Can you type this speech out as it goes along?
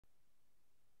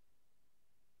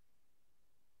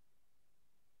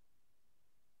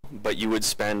but you would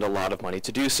spend a lot of money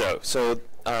to do so. So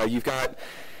you've got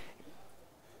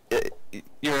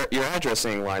your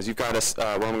addressing lines. You've got what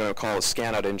I'm going to call a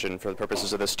scan-out engine for the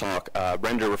purposes of this talk.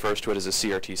 Render refers to it as a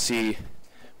CRTC,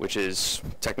 which is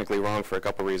technically wrong for a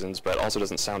couple reasons, but also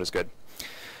doesn't sound as good.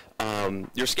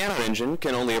 Your scan-out engine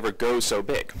can only ever go so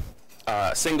big.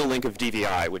 A single link of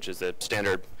DVI, which is the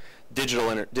standard digital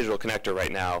connector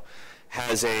right now,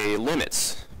 has a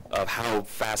limits of how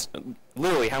fast,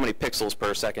 literally how many pixels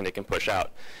per second it can push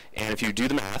out. And if you do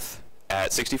the math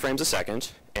at 60 frames a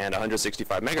second and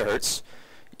 165 megahertz,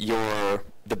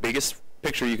 the biggest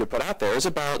picture you could put out there is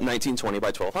about 1920 by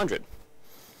 1200,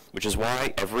 which is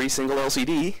why every single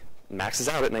LCD maxes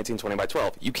out at 1920 by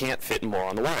 12. You can't fit more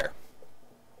on the wire.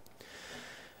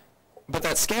 But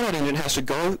that scan-out engine has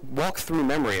to walk through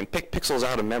memory and pick pixels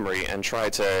out of memory and try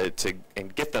to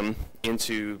get them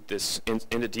into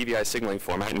into DVI signaling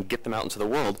format and get them out into the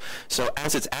world. So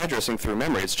as it's addressing through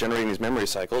memory, it's generating these memory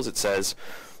cycles. It says,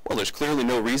 well, there's clearly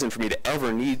no reason for me to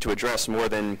ever need to address more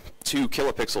than 2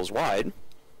 kilopixels wide,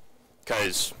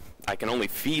 because I can only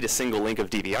feed a single link of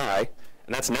DVI,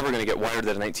 and that's never going to get wider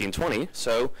than 1920.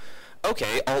 So,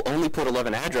 okay, I'll only put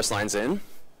 11 address lines in.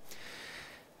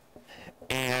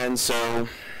 And so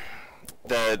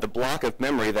the block of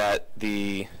memory that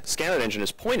the scan-out engine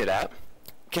is pointed at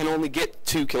can only get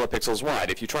 2 kilopixels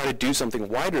wide. If you try to do something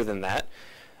wider than that,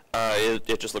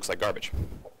 it just looks like garbage.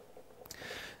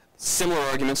 Similar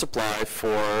arguments apply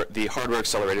for the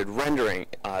hardware-accelerated rendering.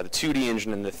 The 2D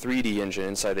engine and the 3D engine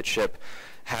inside the chip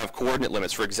have coordinate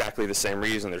limits for exactly the same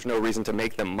reason. There's no reason to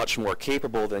make them much more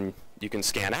capable than you can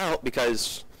scan out,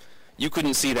 because you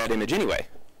couldn't see that image anyway.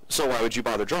 So why would you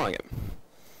bother drawing it?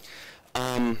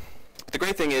 The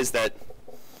great thing is that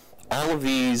all of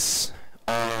these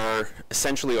are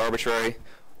essentially arbitrary.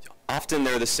 Often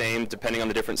they're the same depending on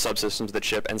the different subsystems of the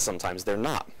chip, and sometimes they're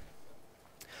not.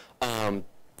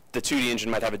 The 2D engine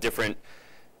might have a different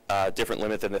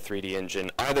limit than the 3D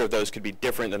engine. Either of those could be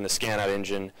different than the scan-out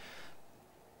engine.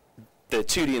 The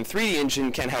 2D and 3D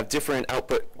engine can have different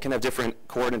different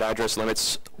coordinate address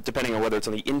limits depending on whether it's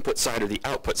on the input side or the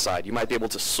output side. You might be able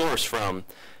to source from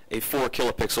a 4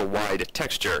 kilopixel wide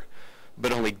texture,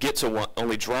 but only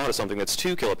draw to something that's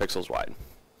 2 kilopixels wide.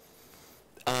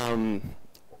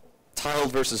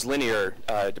 Tiled versus linear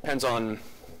depends on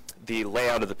the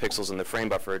layout of the pixels in the frame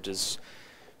buffer. Just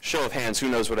show of hands, who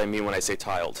knows what I mean when I say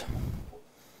tiled?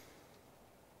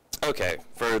 Okay,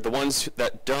 for the ones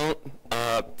that don't,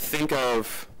 think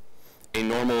of a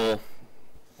normal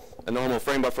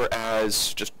frame buffer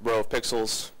as just row of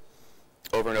pixels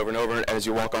over and over and over, and as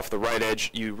you walk off the right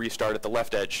edge, you restart at the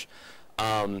left edge.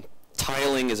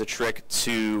 Tiling is a trick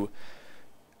to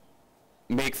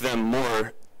make them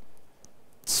more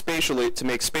spatially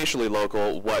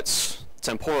local what's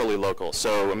temporally local.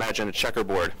 So imagine a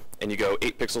checkerboard, and you go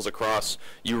 8 pixels across,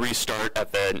 you restart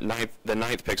at the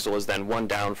ninth pixel is then 1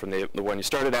 down from the one you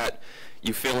started at,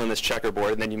 you fill in this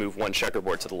checkerboard, and then you move 1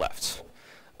 checkerboard to the left.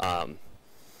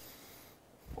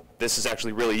 This is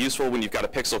actually really useful when you've got a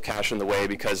pixel cache in the way,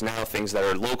 because now things that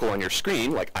are local on your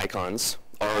screen, like icons,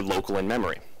 are local in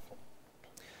memory.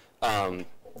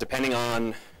 Depending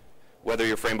on whether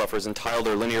your frame buffer is in tiled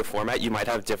or linear format, you might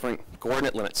have different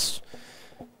coordinate limits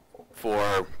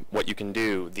for what you can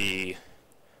do. The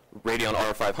Radeon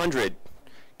R500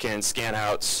 can scan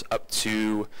out up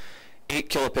to 8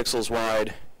 kilopixels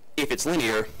wide if it's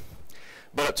linear,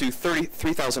 but up to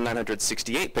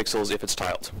 3,968 pixels if it's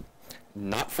tiled.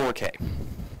 Not 4K.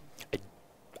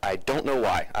 I don't know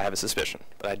why. I have a suspicion,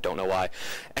 but I don't know why.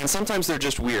 And sometimes they're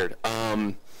just weird.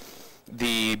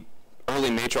 The early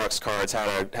Matrox cards had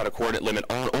a coordinate limit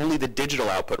on only the digital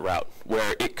output route,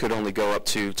 where it could only go up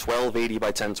to 1280 by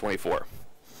 1024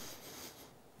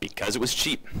 because it was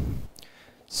cheap.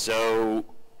 So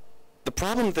the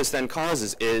problem that this then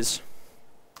causes is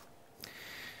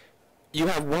you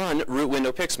have one root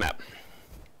window pix map.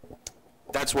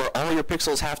 That's where all your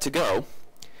pixels have to go,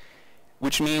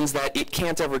 which means that it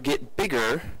can't ever get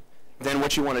bigger than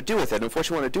what you want to do with it. And if what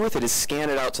you want to do with it is scan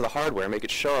it out to the hardware, make it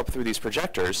show up through these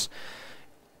projectors,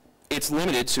 it's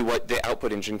limited to what the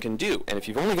output engine can do. And if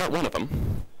you've only got one of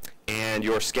them, and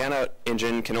your scan-out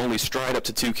engine can only stride up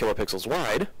to 2 kilopixels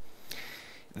wide,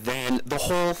 then the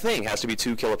whole thing has to be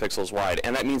 2 kilopixels wide.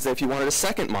 And that means that if you wanted a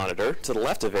second monitor to the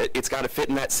left of it, it's got to fit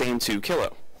in that same 2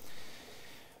 kilo.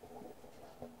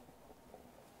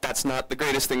 That's not the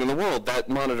greatest thing in the world. That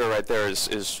monitor right there is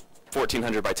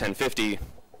 1400 by 1050.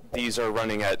 These are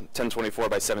running at 1024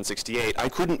 by 768. I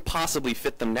couldn't possibly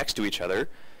fit them next to each other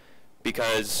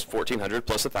because 1400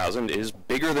 plus 1000 is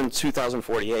bigger than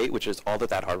 2048, which is all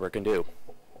that hardware can do.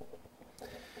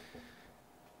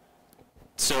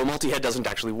 So multi-head doesn't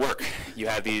actually work. You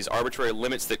have these arbitrary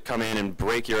limits that come in and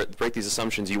break these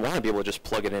assumptions. You want to be able to just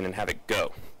plug it in and have it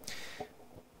go.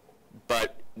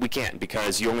 But we can't,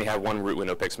 because you only have one root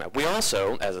window pixmap. We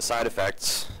also, as a side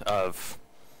effect of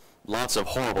lots of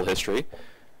horrible history,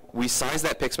 we size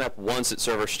that pixmap once at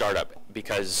server startup,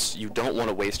 because you don't want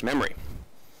to waste memory.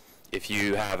 If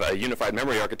you have a unified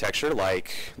memory architecture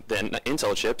like the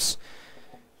Intel chips,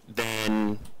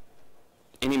 then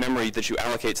any memory that you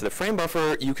allocate to the frame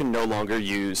buffer you can no longer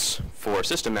use for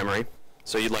system memory,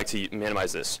 so you'd like to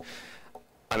minimize this.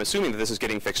 I'm assuming that this is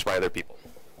getting fixed by other people.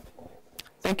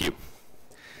 Thank you.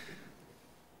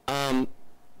 And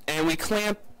we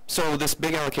clamp, so this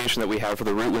big allocation that we have for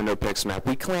the root window pixmap,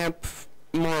 we clamp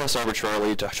more or less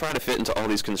arbitrarily to try to fit into all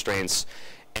these constraints,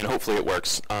 and hopefully it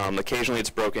works. Occasionally it's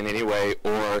broken anyway,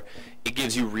 or it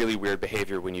gives you really weird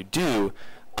behavior when you do.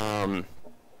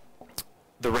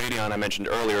 The Radeon I mentioned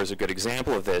earlier is a good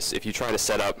example of this. If you try to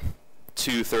set up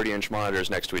two 30-inch monitors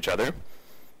next to each other,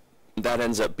 that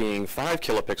ends up being 5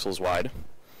 kilopixels wide,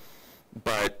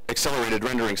 but accelerated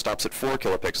rendering stops at 4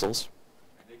 kilopixels.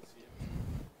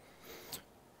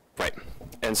 Right.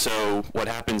 And so what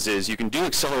happens is you can do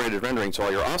accelerated rendering to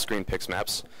all your off-screen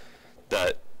pixmaps,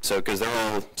 because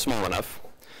they're all small enough,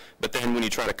 but then when you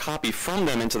try to copy from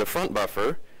them into the front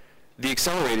buffer, the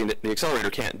accelerator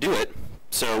can't do it.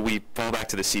 So we fall back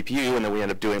to the CPU, and then we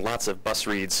end up doing lots of bus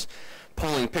reads,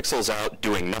 pulling pixels out,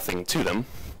 doing nothing to them,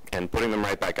 and putting them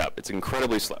right back up. It's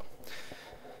incredibly slow.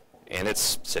 And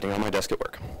it's sitting on my desk at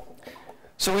work.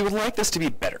 So we would like this to be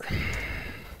better.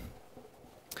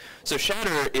 So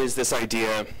Shatter is this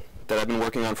idea that I've been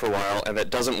working on for a while, and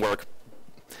that doesn't work,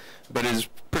 but is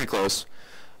pretty close,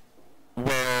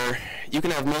 where you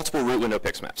can have multiple root window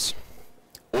pixmaps,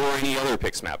 or any other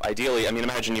pixmap. Ideally, I mean,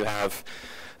 imagine you have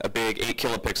a big 8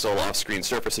 kilopixel off-screen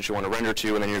surface that you want to render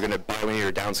to, and then you're going to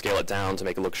bilinear downscale it down to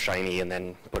make it look shiny and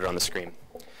then put it on the screen.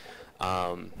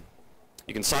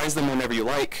 You can size them whenever you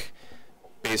like,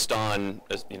 based on,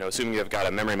 assuming you've got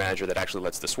a memory manager that actually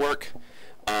lets this work.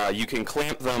 You can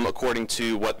clamp them according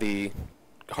to what the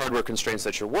hardware constraints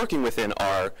that you're working within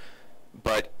are,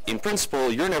 but in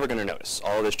principle, you're never going to notice.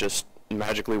 All of this just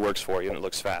magically works for you, and it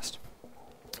looks fast.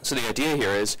 So the idea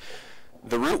here is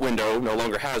the root window no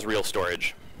longer has real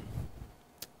storage.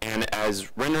 And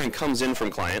as rendering comes in from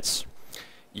clients,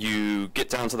 you get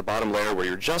down to the bottom layer where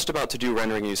you're just about to do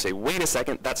rendering, and you say, wait a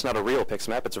second, that's not a real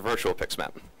pixmap, it's a virtual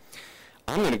pixmap.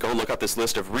 I'm going to go look up this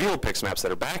list of real pixmaps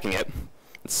that are backing it,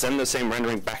 and send the same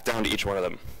rendering back down to each one of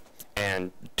them,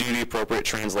 and do the appropriate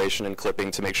translation and clipping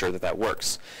to make sure that that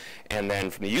works. And then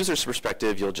from the user's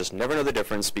perspective, you'll just never know the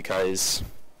difference, because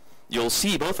you'll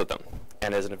see both of them.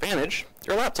 And as an advantage,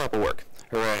 your laptop will work.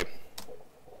 Hooray.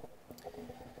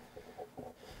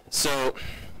 So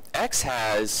X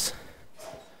has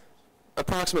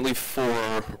approximately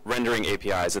 4 rendering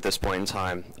APIs at this point in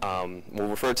time. We'll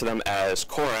refer to them as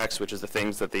Core X, which is the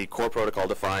things that the core protocol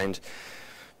defined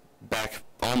back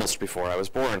almost before I was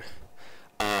born.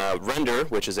 Render,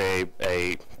 which is a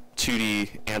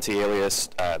 2D anti-alias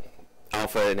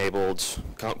alpha-enabled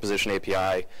composition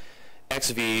API.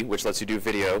 XV, which lets you do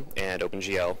video, and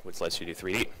OpenGL, which lets you do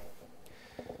 3D.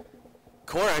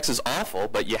 Core X is awful,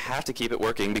 but you have to keep it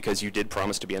working because you did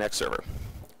promise to be an X server.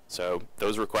 So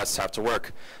those requests have to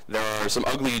work. There are some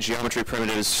ugly geometry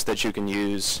primitives that you can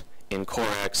use in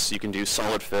Core X. You can do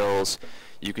solid fills.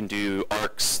 You can do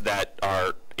arcs that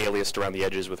are aliased around the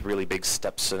edges with really big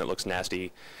steps, and it looks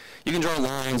nasty. You can draw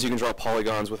lines. You can draw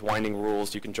polygons with winding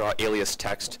rules. You can draw alias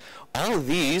text. All of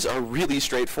these are really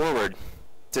straightforward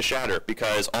to Shatter,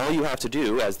 because all you have to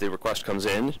do as the request comes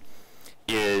in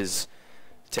is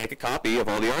take a copy of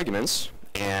all the arguments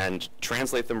and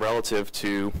translate them relative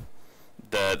to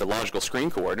the logical screen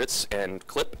coordinates and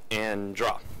clip and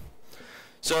draw.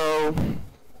 So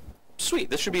sweet,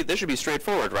 this should be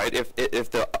straightforward, right? If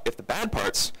the bad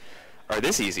parts are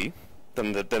this easy,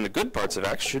 then the good parts of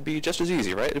X should be just as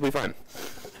easy, right? It'll be fine.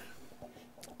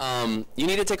 You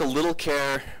need to take a little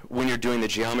care when you're doing the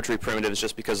geometry primitives,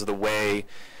 just because of the way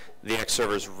the X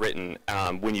server is written.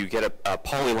 When you get a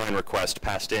polyline request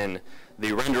passed in,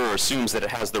 the renderer assumes that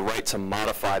it has the right to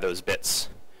modify those bits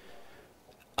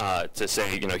to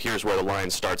say, here's where the line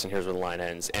starts and here's where the line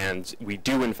ends. And we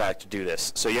do, in fact, do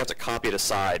this. So you have to copy it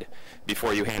aside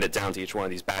before you hand it down to each one of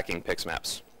these backing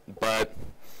pixmaps. But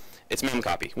it's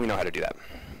memcopy. We know how to do that.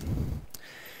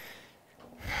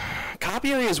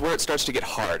 Copying is where it starts to get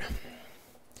hard.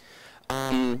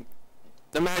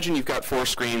 Imagine you've got 4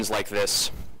 screens like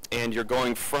this, and you're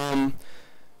going from,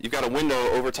 you've got a window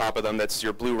over top of them that's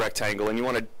your blue rectangle, and you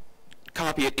want to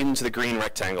copy it into the green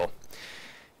rectangle.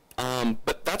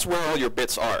 But that's where all your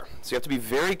bits are. So you have to be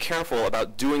very careful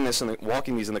about doing this and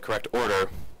walking these in the correct order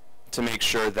to make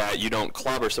sure that you don't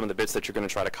clobber some of the bits that you're going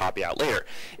to try to copy out later.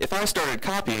 If I started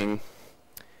copying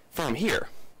from here,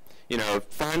 you know,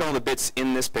 find all the bits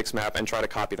in this pix map and try to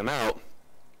copy them out,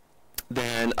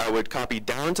 then I would copy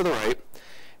down to the right,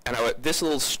 and this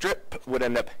little strip would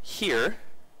end up here,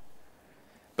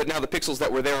 but now the pixels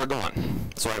that were there are gone.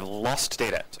 So I've lost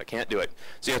data, so I can't do it.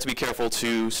 So you have to be careful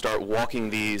to start walking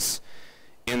these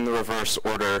in the reverse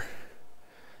order.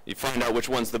 You find out which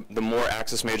one's the more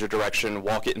axis major direction,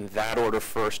 walk it in that order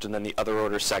first and then the other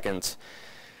order second,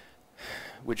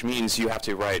 which means you have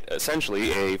to write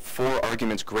essentially a 4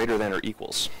 arguments greater than or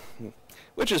equals,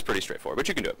 which is pretty straightforward, but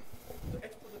you can do it. Does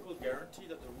the protocol guarantee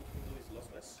that the root window is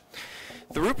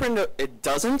lossless? The root window, it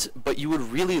doesn't, but you would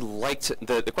really like to,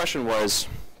 the question was,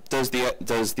 does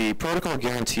the protocol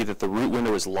guarantee that the root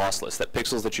window is lossless, that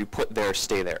pixels that you put there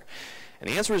stay there? And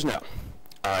the answer is no.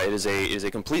 It is a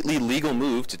completely legal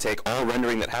move to take all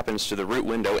rendering that happens to the root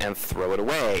window and throw it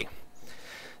away.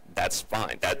 That's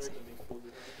fine. That's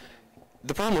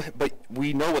the problem. But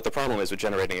we know what the problem is with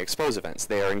generating expose events.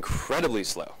 They are incredibly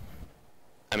slow.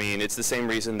 I mean, it's the same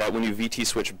reason that when you VT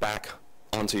switch back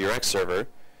onto your X server,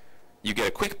 you get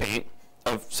a quick paint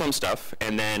of some stuff,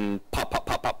 and then pop, pop,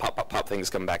 pop, pop, pop, pop, pop, things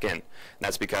come back in. And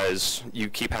that's because you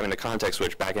keep having to context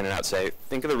switch back in and out. Say,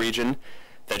 think of the region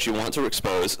that you want to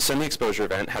expose, send the exposure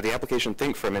event, have the application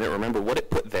think for a minute, remember what it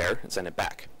put there, and send it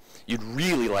back. You'd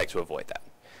really like to avoid that.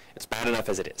 It's bad enough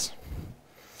as it is.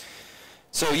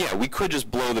 So yeah, we could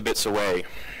just blow the bits away.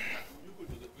 You could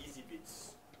do the easy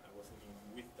bits. I was thinking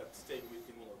with that state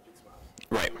within one of bits map.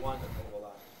 Right. The one that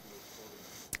overlap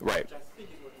with Right. which I think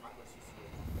is what macros used to do.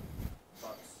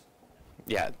 But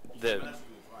Yeah.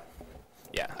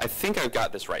 Yeah, I think I've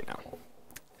got this right now.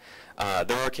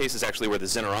 There are cases actually where the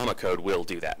Xinerama code will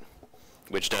do that,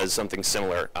 which does something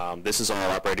similar. This is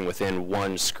all operating within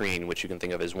one screen, which you can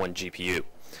think of as one GPU.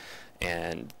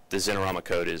 And the Xinerama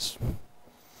code is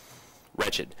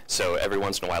wretched, so every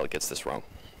once in a while it gets this wrong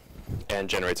and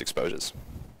generates exposures.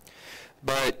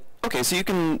 But, okay, so you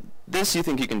can, this you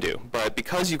think you can do, but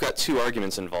because you've got 2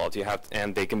 arguments involved, you have,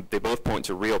 and they both point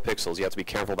to real pixels, you have to be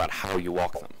careful about how you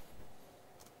walk them.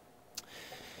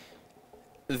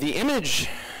 The image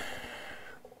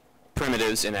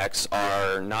primitives in X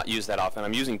are not used that often.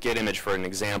 I'm using getImage for an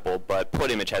example, but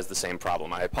putImage has the same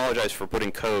problem. I apologize for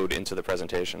putting code into the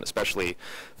presentation, especially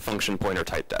function pointer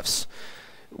type defs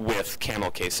with camel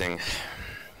casing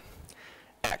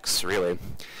X, really.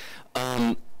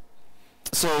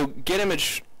 So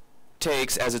getImage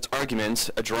takes as its argument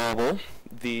a drawable,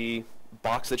 the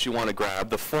box that you want to grab,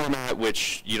 the format,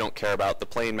 which you don't care about, the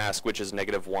plain mask, which is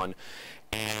 -1,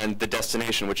 and the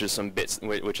destination, which is some bits,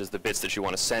 which is the bits that you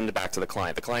want to send back to the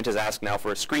client. The client has asked now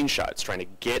for a screenshot. It's trying to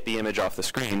get the image off the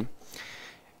screen,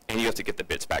 and you have to get the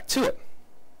bits back to it.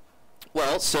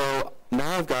 Well, so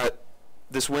now I've got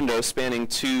this window spanning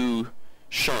 2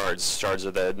 shards. Shards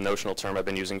are the notional term I've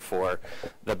been using for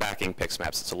the backing pix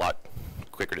maps. It's a lot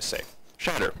quicker to say.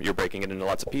 Shatter, you're breaking it into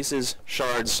lots of pieces.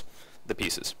 Shards, the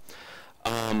pieces.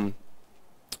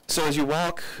 So as you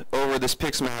walk over this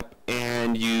pix map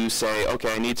and you say,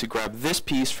 okay, I need to grab this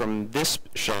piece from this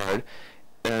shard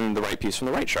and the right piece from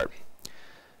the right shard.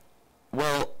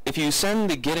 Well, if you send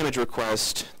the getImage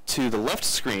request to the left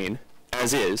screen,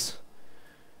 as is,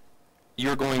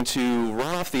 you're going to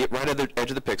run off the right edge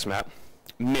of the pix map,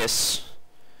 miss,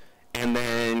 and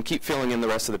then keep filling in the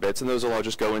rest of the bits, and those will all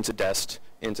just go into dest,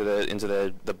 into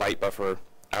the byte buffer,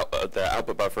 the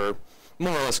output buffer,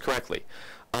 more or less correctly.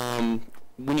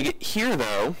 When you get here,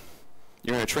 though,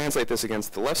 you're going to translate this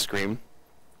against the left screen.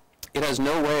 It has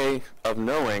no way of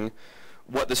knowing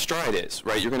what the stride is,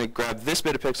 right? You're going to grab this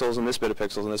bit of pixels and this bit of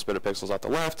pixels and this bit of pixels out the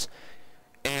left,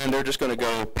 and they're just going to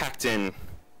go packed in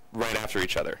right after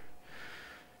each other.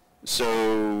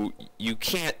 So you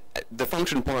can't, the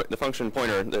function pointer,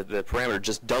 the parameter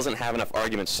just doesn't have enough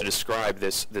arguments to describe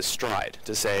this stride,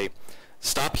 to say,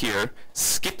 stop here,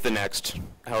 skip the next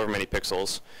however many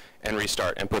pixels, and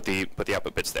restart, and put the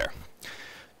output bits there.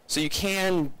 So you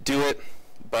can do it,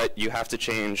 but you have to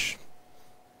change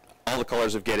all the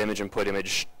colors of getImage and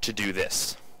putImage to do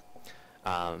this.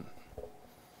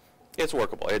 It's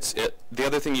workable. The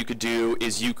other thing you could do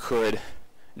is you could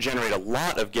generate a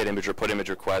lot of getImage or putImage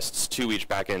requests to each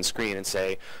backend screen and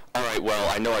say, all right, well,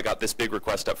 I know I got this big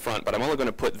request up front, but I'm only going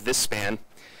to put this span,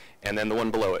 and then the one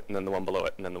below it, and then the one below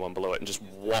it, and then the one below it, and just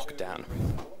walk down.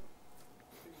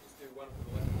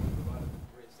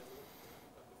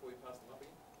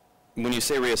 When you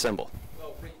say reassemble?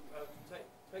 Well,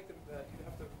 take them, you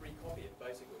have to recopy it,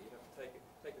 basically. You have to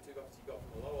take the 2 buffers you got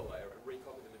from the lower layer and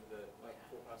recopy them in the,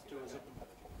 before passing it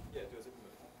down.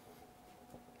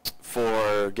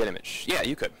 For get image. Yeah,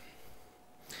 you could. You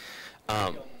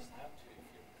almost have to if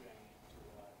you're going to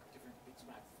a different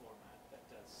bitmap format that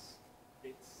does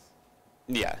bits.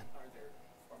 Yeah. Are there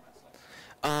formats like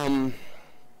that?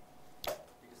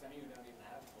 Because then you don't even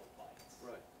have full bytes.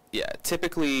 Right. Yeah,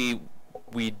 typically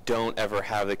we don't ever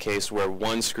have the case where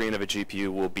one screen of a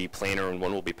GPU will be planar and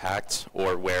one will be packed,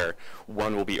 or where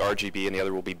one will be RGB and the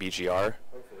other will be BGR.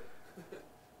 Hopefully.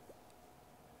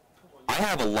 I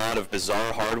have a lot of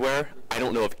bizarre hardware. I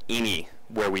don't know of any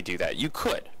where we do that. You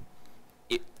could.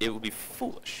 It would be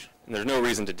foolish. And there's no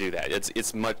reason to do that.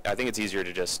 It's much. I think it's easier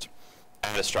to just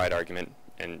add a stride argument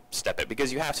and step it,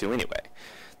 because you have to anyway.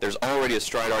 There's already a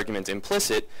stride argument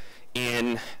implicit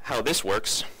in how this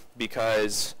works,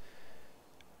 because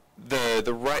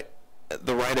the right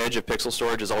edge of pixel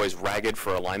storage is always ragged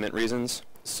for alignment reasons.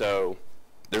 So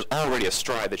there's already a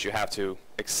stride that you have to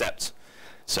accept.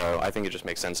 So I think it just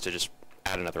makes sense to just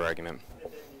add another argument.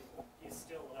 And then you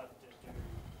still have to do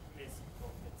missing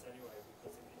bits anyway,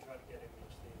 because if you try to get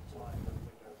image the entire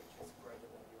window, which is greater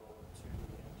than your 2D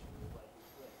engine will let you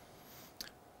play,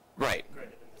 Right. greater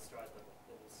than the stride limit,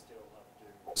 then you still have to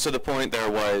do. So the point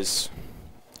there was,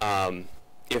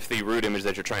 if the root image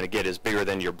that you're trying to get is bigger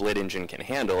than your blit engine can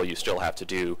handle, you still have to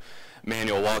do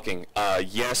manual walking.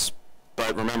 Yes,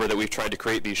 but remember that we've tried to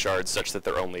create these shards such that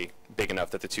they're only big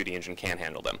enough that the 2D engine can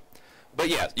handle them. But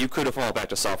yeah, you could have fallen back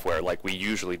to software like we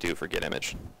usually do for get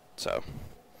image. So,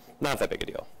 not that big a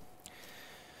deal.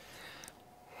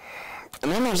 And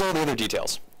then there's all the other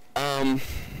details.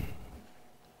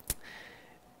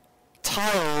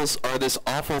 Tiles are this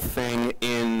awful thing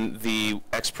in the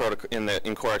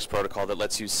in Core X protocol that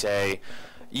lets you say,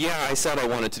 yeah, I said I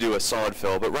wanted to do a solid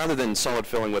fill, but rather than solid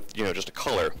filling with just a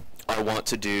color, I want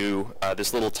to do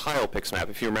this little tile pixmap.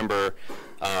 If you remember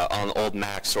on old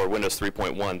Macs or Windows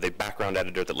 3.1, the background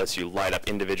editor that lets you light up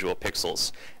individual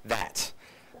pixels,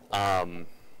 and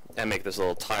make this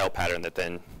little tile pattern that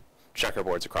then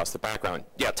checkerboards across the background.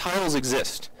 Yeah, tiles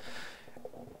exist.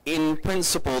 In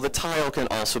principle, the tile can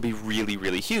also be really,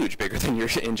 really huge, bigger than your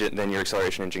engine, than your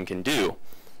acceleration engine can do.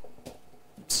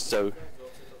 So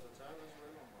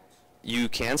you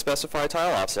can specify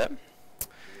tile offset,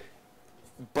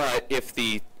 but if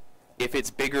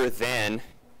it's bigger than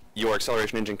your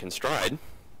acceleration engine can stride,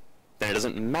 then it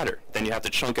doesn't matter. Then you have to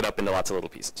chunk it up into lots of little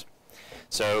pieces.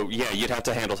 So yeah, you'd have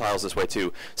to handle tiles this way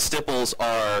too. Stipples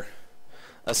are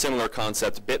a similar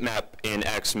concept. Bitmap in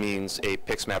X means a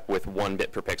pixmap with 1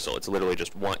 bit per pixel. It's literally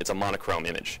just one. It's a monochrome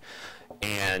image.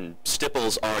 And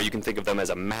stipples are, you can think of them as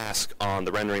a mask on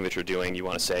the rendering that you're doing. You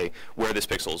want to say where this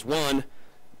pixel is 1,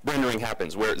 rendering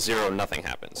happens. Where it's 0, nothing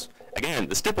happens. Again,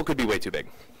 the stipple could be way too big.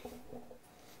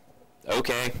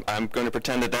 Okay, I'm going to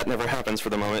pretend that that never happens for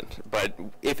the moment, but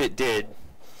if it did,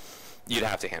 you'd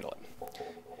have to handle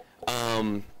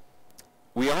it.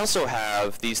 We also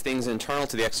have these things internal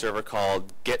to the X server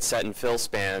called get, set, and fill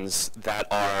spans that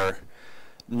are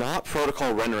not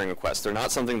protocol rendering requests. They're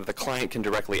not something that the client can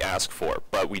directly ask for,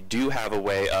 but we do have a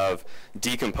way of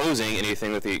decomposing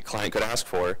anything that the client could ask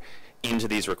for into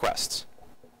these requests.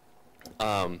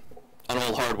 On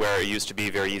old hardware, it used to be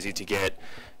very easy to get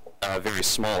a very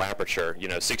small aperture,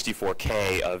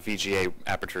 64K of VGA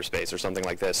aperture space or something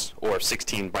like this, or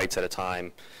 16 bytes at a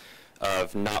time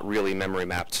of not really memory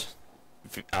mapped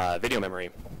video memory.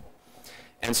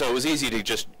 And so it was easy to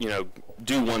just,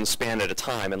 do one span at a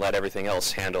time and let everything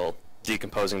else handle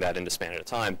decomposing that into span at a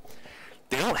time.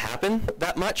 They don't happen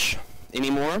that much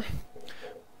anymore,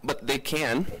 but they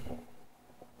can.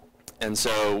 And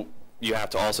so you have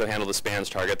to also handle the spans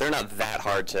target. They're not that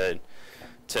hard to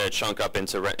chunk up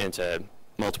into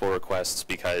multiple requests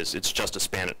because it's just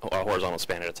a horizontal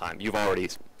span at a time. You've already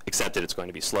accepted it's going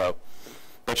to be slow,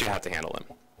 but you have to handle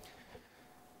them.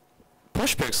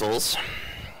 Push pixels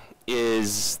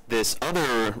is this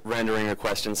other rendering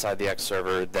request inside the X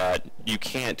server that you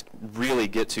can't really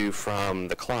get to from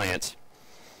the client.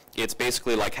 It's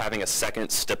basically like having a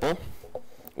second stipple,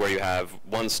 where you have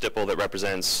one stipple that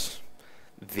represents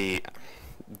the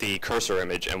cursor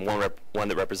image and one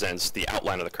that represents the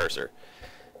outline of the cursor.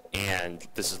 And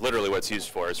this is literally what it's used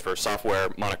for, is for software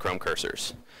monochrome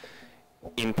cursors.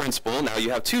 In principle, now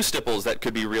you have 2 stipples that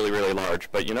could be really, really large,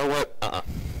 but you know what?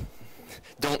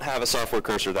 Don't have a software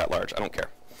cursor that large. I don't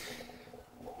care.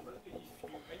 But if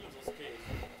any of those cases,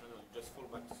 you just fall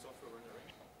back to software rendering?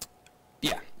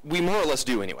 Yeah, we more or less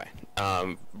do anyway.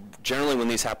 Generally, when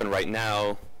these happen right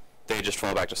now, they just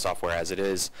fall back to software as it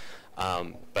is.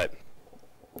 But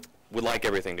we'd like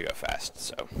everything to go fast.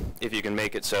 So if you can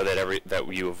make it so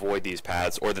that you avoid these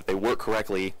paths, or that they work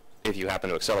correctly if you happen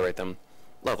to accelerate them,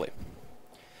 lovely.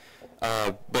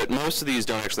 But most of these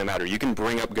don't actually matter. You can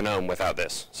bring up GNOME without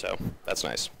this, so that's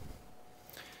nice.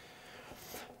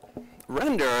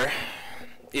 Render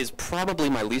is probably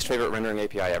my least favorite rendering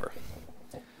API ever.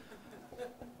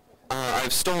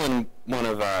 I've stolen one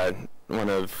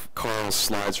of Carl's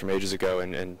slides from ages ago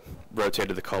and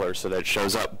rotated the color so that it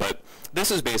shows up, but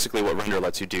this is basically what render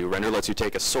lets you do. Render lets you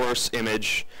take a source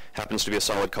image, happens to be a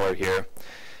solid color here,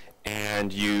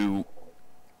 and you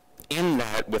in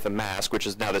that with a mask, which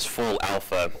is now this full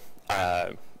alpha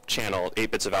channel,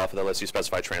 8 bits of alpha that lets you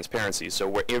specify transparency.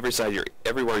 So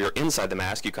everywhere you're inside the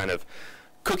mask, you kind of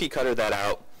cookie cutter that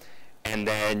out and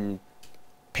then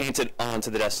paint it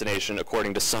onto the destination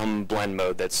according to some blend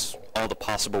mode that's all the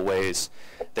possible ways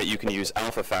that you can use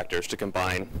alpha factors to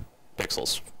combine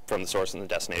pixels from the source and the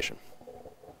destination.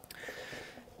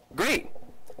 Great.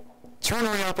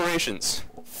 Ternary operations.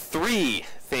 3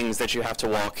 things that you have to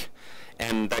walk,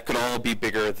 and that could all be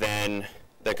bigger than,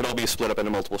 that could all be split up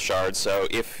into multiple shards, so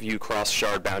if you cross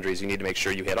shard boundaries, you need to make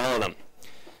sure you hit all of them.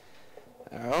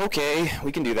 Okay,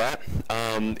 we can do that.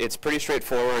 It's pretty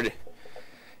straightforward,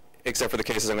 except for the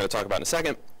cases I'm going to talk about in a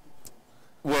second,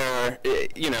 where,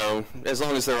 you know, as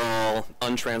long as they're all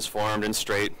untransformed and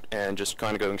straight and just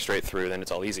kind of going straight through, then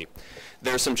it's all easy.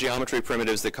 There's some geometry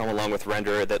primitives that come along with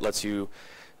render that lets you,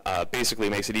 basically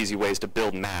makes it easy ways to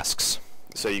build masks.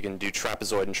 So you can do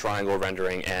trapezoid and triangle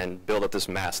rendering and build up this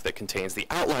mask that contains the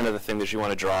outline of the thing that you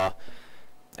want to draw,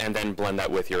 and then blend that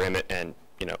with your image and,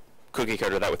 you know, cookie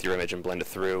cutter that with your image and blend it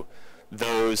through.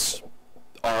 Those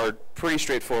are pretty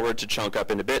straightforward to chunk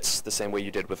up into bits, the same way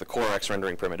you did with the CoreX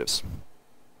rendering primitives.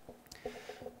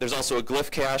 There's also a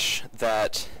glyph cache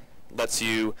that lets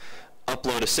you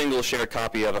upload a single shared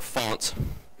copy of a font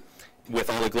with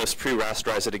all the glyphs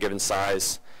pre-rasterized at a given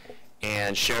size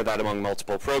and share that among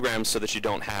multiple programs so that you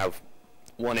don't have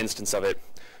one instance of it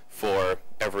for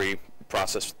every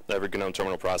process, every GNOME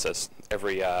terminal process,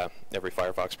 every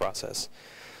Firefox process.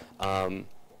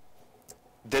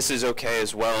 This is okay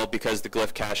as well because the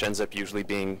glyph cache ends up usually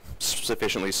being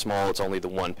sufficiently small. It's only the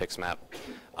 1 pixmap.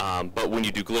 But when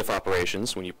you do glyph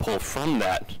operations, when you pull from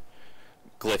that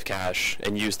glyph cache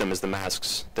and use them as the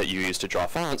masks that you use to draw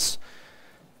fonts,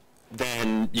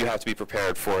 then you have to be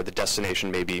prepared for the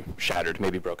destination may be shattered, may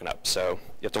be broken up. So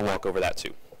you have to walk over that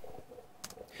too.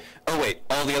 Oh wait,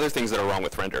 all the other things that are wrong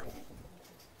with render.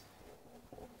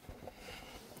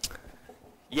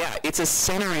 Yeah, it's a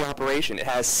centenary operation. It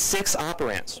has 6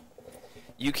 operands.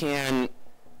 You can,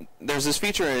 there's this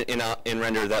feature in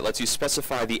render that lets you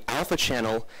specify the alpha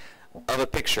channel of a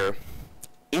picture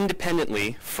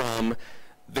independently from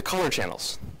the color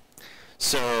channels.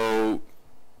 So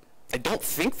I don't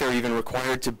think they're even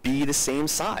required to be the same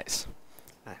size.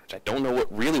 Which I don't know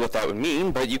really what that would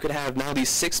mean, but you could have now these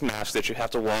 6 masks that you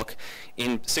have to walk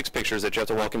in, 6 pictures that you have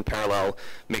to walk in parallel,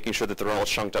 making sure that they're all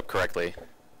chunked up correctly.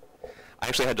 I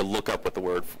actually had to look up what the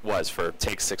word was for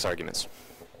take 6 arguments,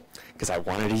 because I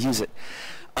wanted to use it.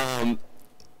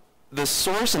 The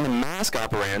source and the mask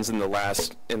operands in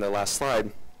the last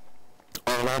slide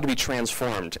are allowed to be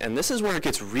transformed, and this is where it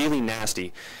gets really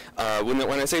nasty. When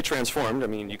I say transformed, I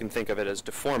mean you can think of it as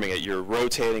deforming it. You're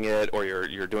rotating it, or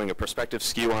you're doing a perspective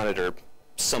skew on it, or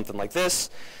something like this.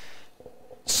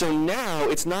 So now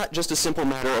it's not just a simple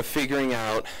matter of figuring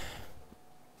out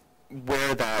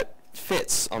where that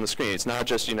fits on the screen. It's not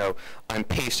just, you know, I'm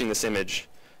pasting this image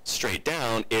straight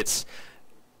down. It's,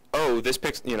 oh, this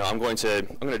pixel, you know, I'm going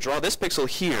to draw this pixel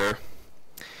here,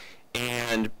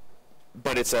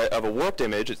 but it's of a warped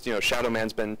image. It's, you know, Shadow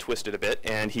Man's been twisted a bit,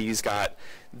 and he's got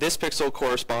this pixel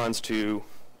corresponds to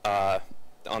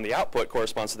on the output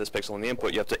corresponds to this pixel on the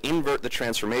input. You have to invert the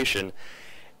transformation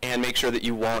and make sure that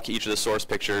you walk each of the source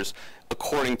pictures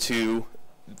according to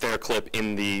their clip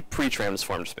in the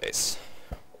pre-transformed space.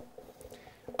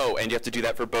 Oh, and you have to do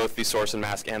that for both the source and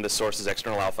mask, and the source's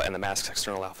external alpha and the mask's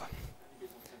external alpha.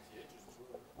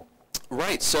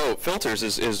 Right, so filters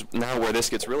is now where this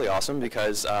gets really awesome,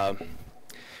 because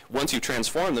once you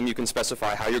transform them, you can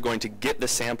specify how you're going to get the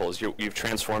samples. You've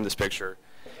transformed this picture.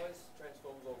 Are those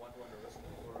transforms all one-to-one reversible,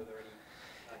 or are there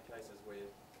any cases where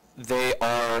They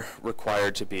are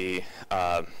required to be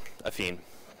affine,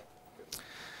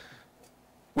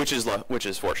 which is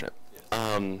fortunate.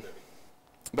 yes.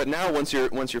 But now, once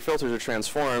your filters are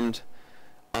transformed,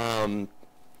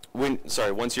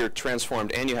 once you're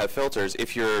transformed and you have filters,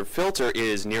 if your filter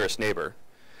is nearest neighbor,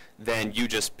 then you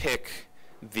just pick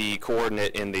the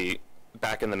coordinate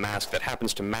back in the mask that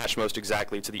happens to match most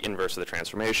exactly to the inverse of the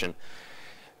transformation.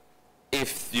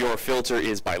 If your filter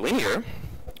is bilinear,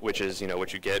 which is, you know,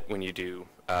 what you get when you do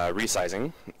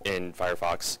resizing in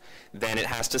Firefox, then it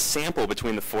has to sample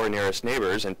between the 4 nearest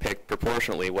neighbors and pick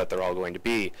proportionally what they're all going to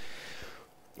be.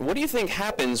 What do you think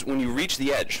happens when you reach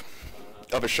the edge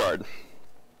of a shard?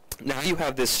 Now you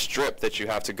have this strip that you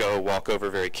have to go walk over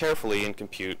very carefully and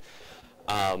compute.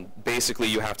 Basically,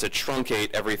 you have to truncate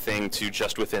everything to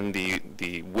just within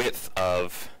the width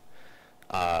of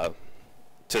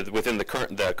within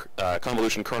the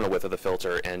convolution kernel width of the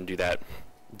filter, and do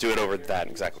it over that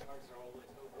exactly. Shards are always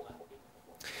overlapping.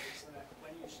 So that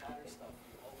when you shatter stuff,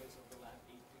 you always overlap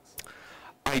 8 pixels.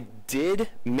 I did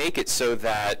make it so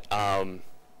that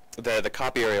the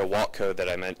copy area walk code that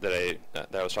I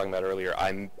was talking about earlier,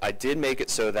 I did make it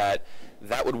so that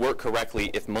that would work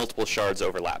correctly if multiple shards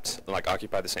overlapped, like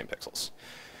occupy the same pixels.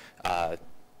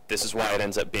 This is why it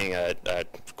ends up being a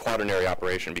quaternary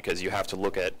operation, because you have to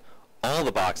look at all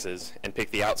the boxes and pick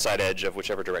the outside edge of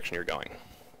whichever direction you're going.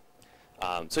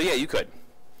 So yeah, you could.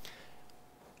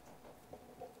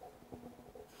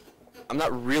 I'm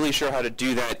not really sure how to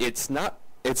do that.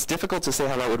 It's difficult to say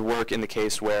how that would work in the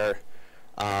case where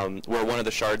one of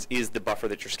the shards is the buffer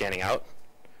that you're scanning out,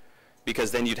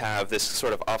 because then you'd have this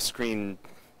sort of off-screen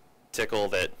tickle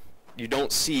that you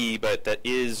don't see, but that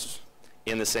is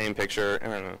in the same picture. I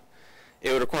don't know.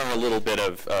 It would require a little bit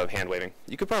of hand-waving.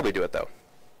 You could probably do it, though.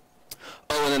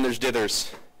 Oh, and then there's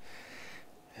dithers,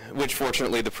 which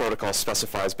fortunately the protocol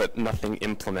specifies, but nothing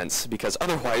implements, because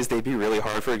otherwise they'd be really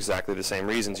hard for exactly the same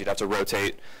reasons. You'd have to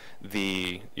rotate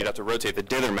the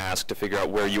dither mask to figure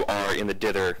out where you are in the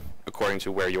dither according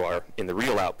to where you are in the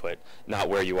real output, not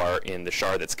where you are in the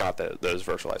shard that's got those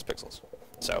virtualized pixels.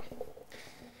 So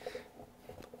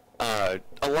a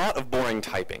lot of boring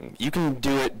typing. You can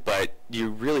do it, but you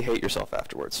really hate yourself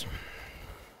afterwards.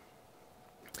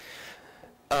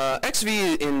 XV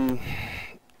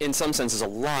in some sense is a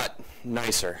lot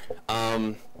nicer.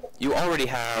 You already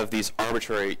have these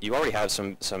arbitrary, you already have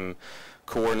some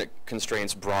coordinate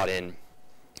constraints brought in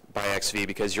by XV,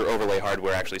 because your overlay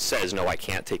hardware actually says, no, I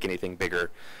can't take anything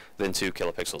bigger than 2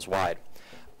 kilopixels wide.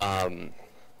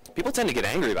 People tend to get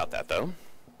angry about that, though.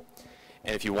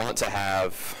 And if you want to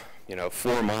have,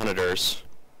 4 monitors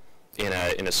in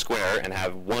a square and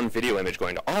have one video image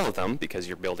going to all of them because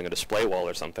you're building a display wall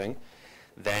or something,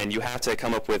 then you have to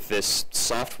come up with this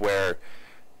software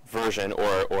version,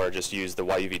 or just use the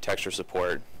YUV texture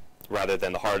support rather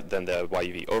than the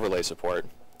YUV overlay support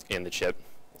in the chip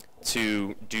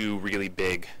to do really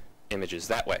big images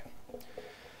that way.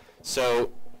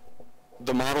 So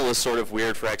the model is sort of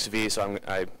weird for XV, so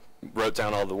I wrote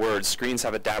down all the words. Screens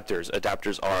have adapters.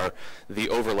 Adapters are the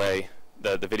overlay,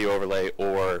 the video overlay,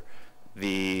 or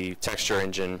the texture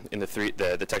engine in the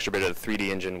texture bit of the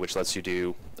 3D engine, which lets you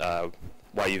do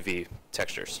YUV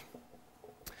textures.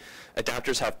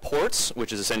 Adapters have ports,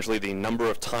 which is essentially the number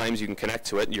of times you can connect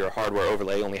to it. Your hardware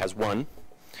overlay only has 1.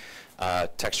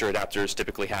 Texture adapters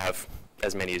typically have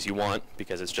as many as you want,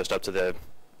 because it's just up to the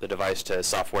device to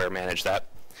software manage that.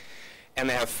 And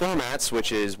they have formats,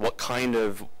 which is what kind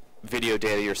of video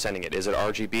data you're sending it. Is it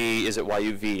RGB? Is it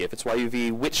YUV? If it's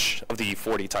YUV, which of the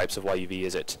 40 types of YUV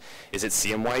is it? Is it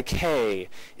CMYK?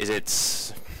 Is it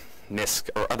MISC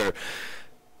or other?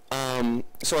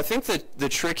 So I think that the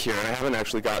trick here, and I haven't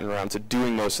actually gotten around to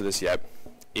doing most of this yet,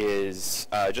 is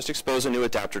just expose a new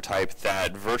adapter type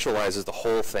that virtualizes the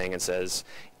whole thing and says,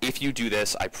 if you do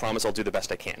this, I promise I'll do the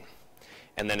best I can.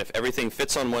 And then if everything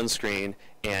fits on one screen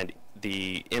and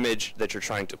the image that you're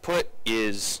trying to put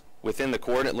is within the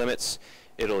coordinate limits,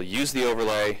 it'll use the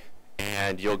overlay,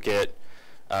 and you'll get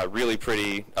really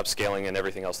pretty upscaling and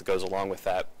everything else that goes along with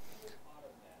that.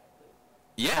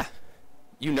 Yeah.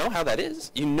 You know how that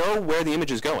is. You know where the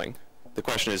image is going. The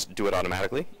question is, do it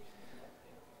automatically?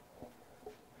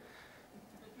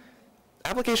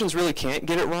 Applications really can't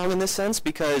get it wrong in this sense,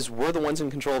 because we're the ones in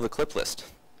control of the clip list.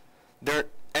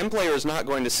 MPlayer is not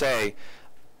going to say,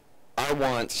 I'm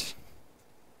at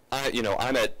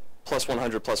plus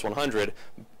 100,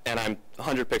 and I'm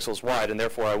 100 pixels wide, and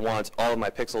therefore I want all of my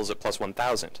pixels at plus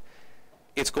 1,000.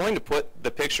 It's going to put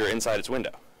the picture inside its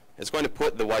window. It's going to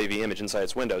put the YUV image inside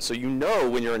its window. So you know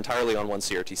when you're entirely on one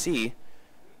CRTC.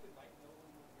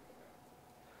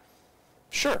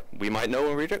 Sure, we might know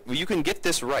when we're you can get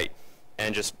this right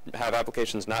and just have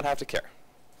applications not have to care.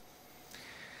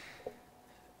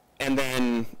 And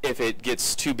then if it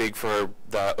gets too big for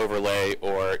the overlay,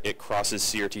 or it crosses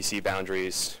CRTC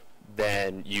boundaries,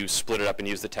 then you split it up and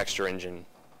use the texture engine.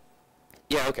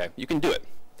 Yeah, okay, you can do it.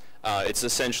 It's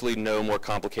essentially no more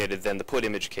complicated than the put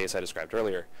image case I described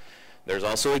earlier. There's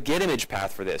also a get image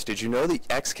path for this. Did you know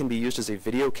that X can be used as a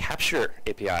video capture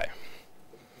API?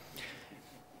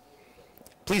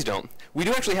 Please don't. We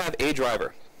do actually have a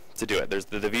driver to do it. There's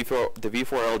the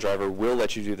V4L driver will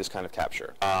let you do this kind of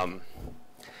capture.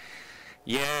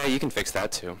 Yeah, you can fix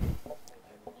that too. You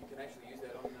can actually use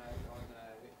that on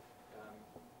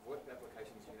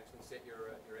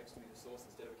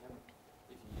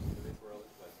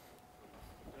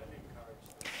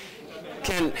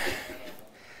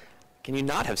can you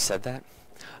not have said that?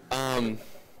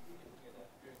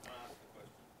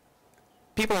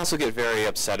 People also get very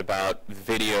upset about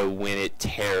video when it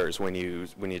tears, when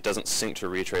it doesn't sync to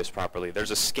retrace properly.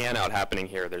 There's a scan out happening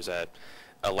here. There's a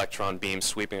electron beam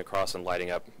sweeping across and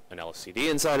lighting up an LCD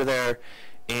inside of there,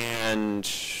 and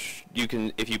you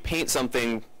can, if you paint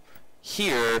something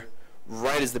here,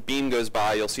 right as the beam goes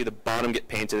by, you'll see the bottom get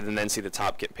painted and then see the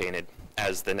top get painted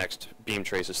as the next beam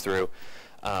traces through.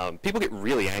 People get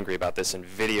really angry about this in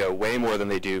video way more than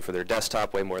they do for their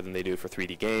desktop, way more than they do for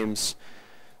 3D games.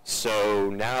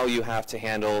 So now you have to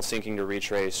handle syncing to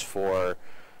retrace for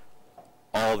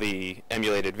all the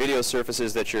emulated video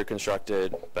surfaces that you're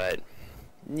constructed, but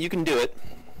you can do it.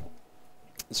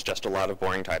 It's just a lot of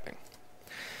boring typing.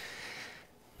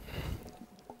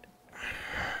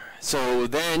 So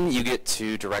then you get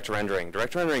to direct rendering.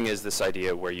 Direct rendering is this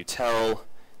idea where you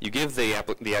give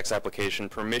the X application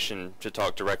permission to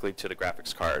talk directly to the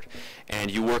graphics card, and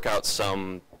you work out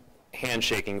some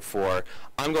handshaking for,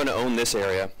 I'm going to own this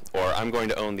area, or I'm going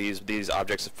to own these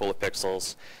objects full of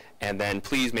pixels, and then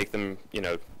please make them,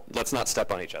 let's not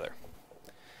step on each other.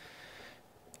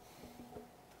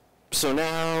 So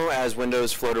now, as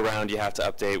windows float around, you have to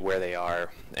update where they are,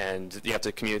 and you have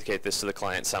to communicate this to the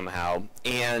client somehow.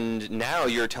 And now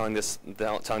you're telling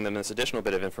them this additional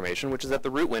bit of information, which is that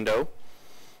the root window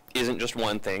isn't just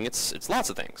one thing, it's lots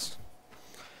of things.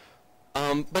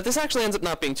 But this actually ends up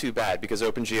not being too bad, because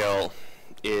OpenGL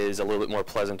is a little bit more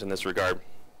pleasant in this regard.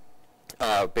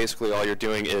 Basically all you're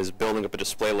doing is building up a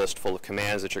display list full of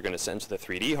commands that you're going to send to the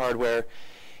 3D hardware,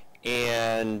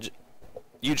 and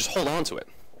you just hold on to it,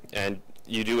 and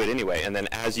you do it anyway. And then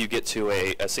as you get to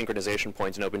a synchronization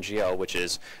point in OpenGL, which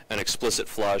is an explicit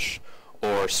flush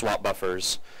or swap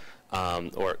buffers,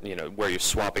 or where you're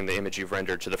swapping the image you've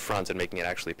rendered to the front and making it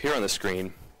actually appear on the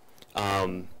screen,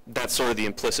 that's sort of the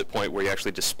implicit point where you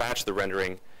actually dispatch the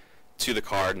rendering to the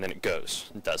card, and then it goes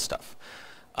and does stuff.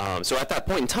 So at that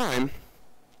point in time,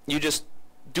 you just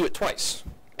do it twice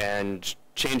and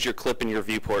change your clip and your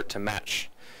viewport to match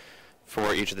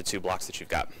for each of the two blocks that you've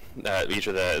got, each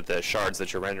of the shards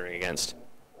that you're rendering against.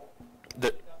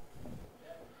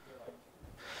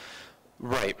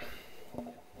 Right.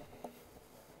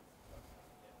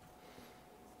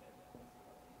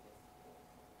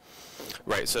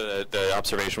 Right, so the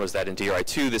observation was that in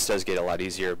DRI2 this does get a lot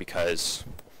easier because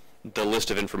the list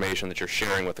of information that you're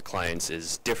sharing with the clients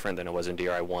is different than it was in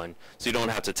DRI1. So you don't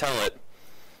have to tell it,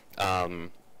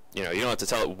 you don't have to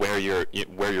tell it where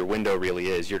your window really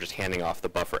is. You're just handing off the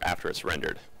buffer after it's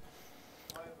rendered.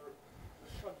 However,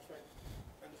 the shard, if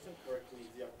I understand correctly,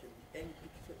 there can be any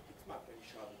map, any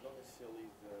shard, not necessarily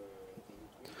the root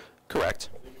window. Correct.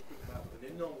 So you could have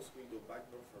an enormous window back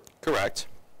buffer. Correct.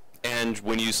 And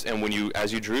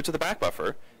as you drew to the back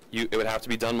buffer, it would have to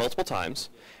be done multiple times,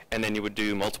 and then you would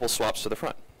do multiple swaps to the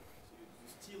front.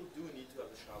 So you still do need to have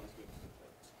the shard that's going to the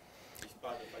front,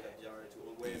 despite the fact that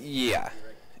DRI2 always Yeah.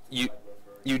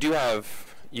 You do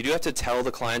have to tell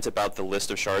the client about the list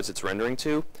of shards it's rendering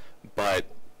to, but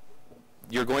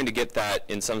you're going to get that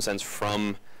in some sense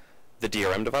from the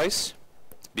DRM device,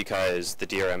 because the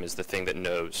DRM is the thing that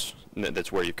knows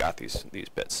that's where you've got these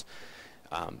bits.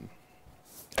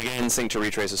 Again, sync to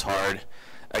retrace is hard.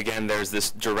 Again, there's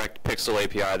this direct pixel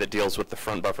API that deals with the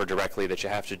front buffer directly that you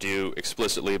have to do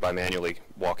explicitly by manually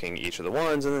walking each of the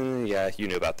ones, and then, yeah, you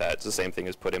knew about that. It's the same thing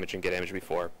as put image and get image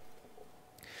before.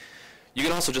 You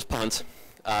can also just punt,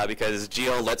 because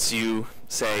GL lets you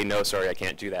say, no, sorry, I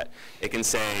can't do that. It can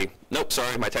say, nope,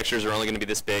 sorry, my textures are only going to be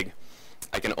this big.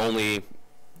 I can only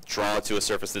draw to a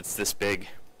surface that's this big,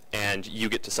 and you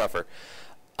get to suffer.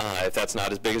 If that's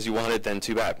not as big as you wanted, then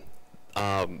too bad.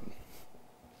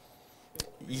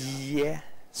 Yeah.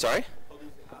 Sorry? How do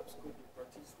the apps cope with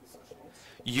parties with such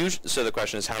nodes? So the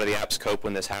question is, how do the apps cope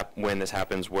when this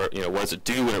happens? Where what does it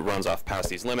do when it runs off past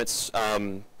these limits?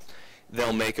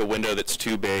 They'll make a window that's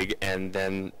too big, and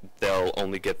then they'll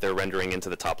only get their rendering into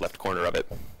the top left corner of it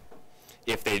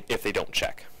if they don't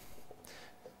check.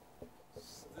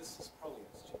 This is probably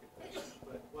a stupid question,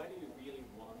 but why do you really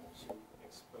want to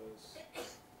expose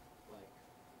like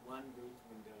one root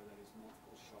window that is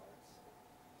multiple shards?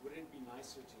 Wouldn't it be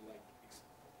nicer to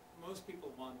most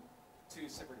people want two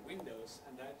separate windows,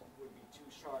 and that would be two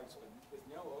shards with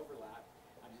no overlap,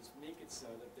 and just make it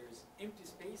so that there's empty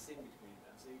space in between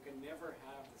them, so you can never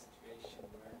have the situation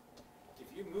where if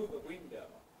you move a window,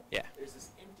 Yeah. there's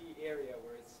this empty area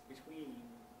where it's between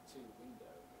two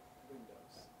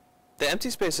windows. The empty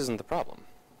space isn't the problem.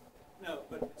 No,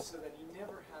 but so that you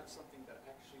never have something that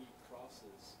actually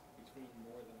crosses between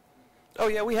more than. Oh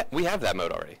yeah, we have that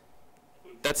mode already.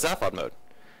 That's Zaphod mode,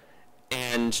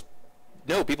 and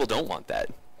No, people don't want that.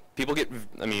 People get,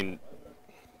 I mean,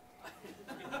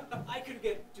 I could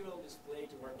get dual display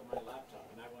to work on my laptop,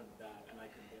 and I wanted that, and I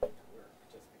couldn't get it to work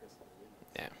just because of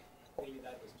the Linux. yeah. Maybe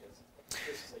that was just,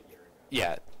 this is a year ago.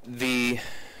 Yeah,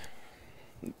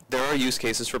 there are use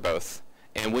cases for both.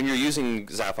 And when you're using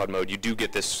Zaphod mode, you do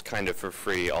get this kind of for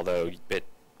free, although it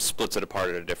splits it apart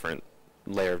at a different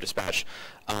layer of dispatch.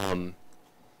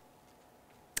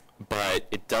 But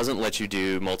it doesn't let you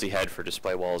do multi-head for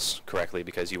display walls correctly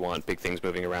because you want big things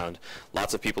moving around.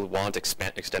 Lots of people want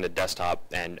extended desktop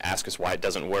and ask us why it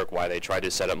doesn't work, why they tried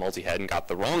to set up multi-head and got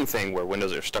the wrong thing where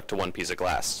windows are stuck to one piece of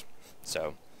glass.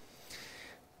 So,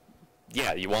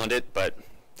 yeah, you want it, but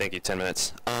thank you, 10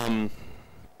 minutes.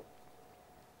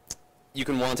 You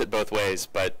can want it both ways,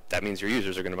 but that means your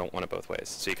users are going to want it both ways.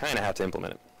 So you kind of have to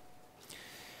implement it.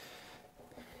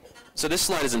 So this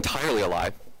slide is entirely a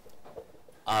lie.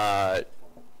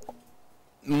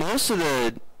 Most of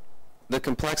the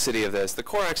complexity of this, the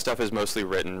core X stuff is mostly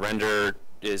written. Render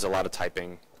is a lot of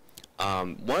typing.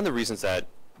 One of the reasons that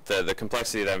the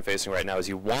complexity that I'm facing right now is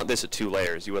you want this at 2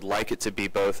 layers. You would like it to be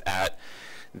both at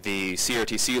the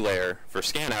CRTC layer for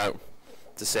scan out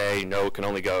to say no, it can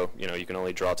only go, you can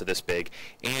only draw to this big,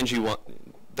 and you want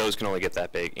those can only get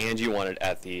that big, and you want it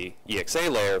at the EXA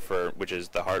layer which is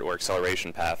the hardware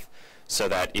acceleration path, so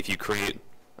that if you create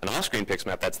an off-screen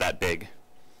pixmap that's that big,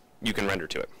 you can render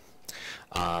to it,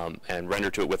 and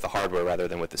render to it with the hardware rather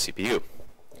than with the CPU.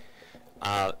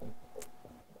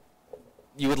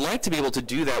 You would like to be able to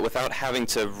do that without having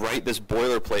to write this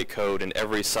boilerplate code in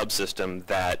every subsystem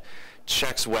that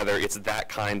checks whether it's that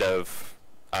kind of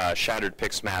shattered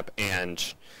pixmap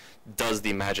and does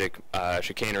the magic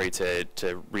chicanery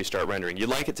to restart rendering. You'd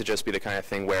like it to just be the kind of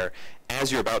thing where,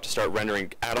 as you're about to start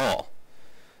rendering at all,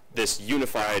 this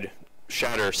unified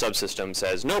shatter subsystem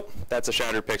says, nope, that's a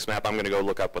shattered pixmap, I'm going to go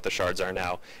look up what the shards are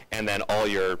now. And then all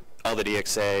the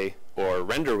DXA or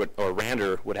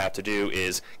Rander would have to do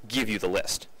is give you the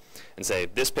list and say,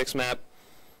 this pixmap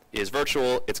is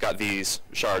virtual, it's got these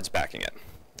shards backing it.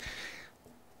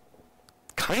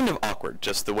 Kind of awkward,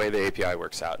 just the way the API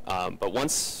works out. But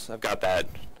once I've got that,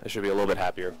 I should be a little bit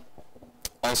happier.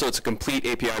 Also, it's a complete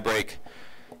API break.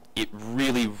 It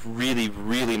really, really,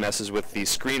 really messes with the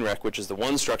screen rec, which is the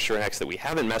one structure in X that we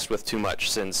haven't messed with too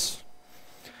much since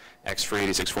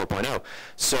X386 4.0.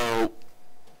 So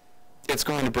it's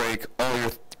going to break all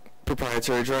your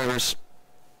proprietary drivers.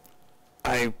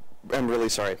 I am really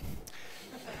sorry.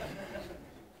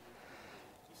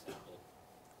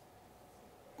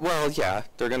 Well, yeah,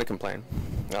 they're going to complain.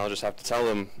 I'll just have to tell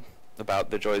them about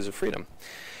the joys of freedom.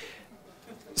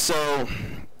 So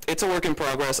it's a work in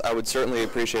progress. I would certainly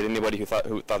appreciate anybody who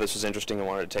thought this was interesting and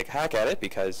wanted to take a hack at it,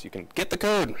 because you can get the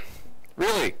code.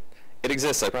 Really, it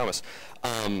exists, I promise.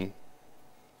 And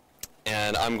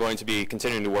I'm going to be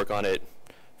continuing to work on it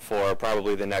for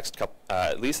probably the next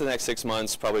at least the next 6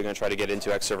 months. Probably going to try to get into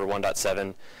Xserver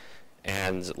 1.7,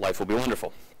 and life will be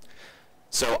wonderful.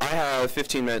 So I have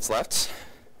 15 minutes left.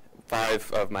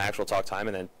 5 of my actual talk time,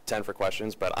 and then 10 for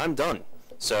questions, but I'm done.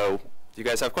 So, do you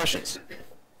guys have questions?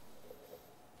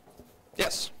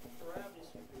 Yes? Around this,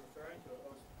 you've been referring to it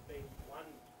as being one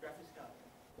graphics card.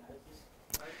 How does this,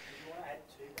 do you want to add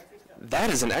 2 graphics cards? That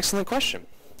is an excellent question.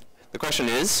 The question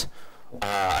is,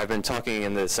 I've been talking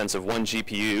in the sense of one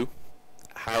GPU.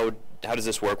 How does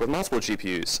this work with multiple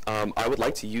GPUs? I would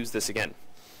like to use this again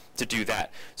to do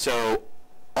that. So,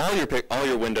 all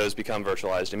your windows become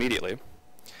virtualized immediately.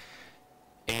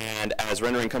 And as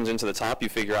rendering comes into the top, you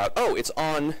figure out, oh, it's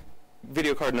on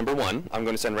video card number 1. I'm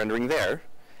going to send rendering there.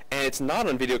 And it's not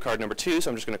on video card number 2, so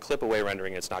I'm just going to clip away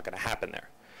rendering, and it's not going to happen there.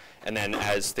 And then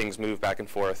as things move back and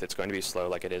forth, it's going to be slow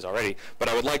like it is already. But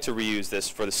I would like to reuse this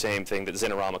for the same thing that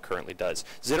Xinerama currently does.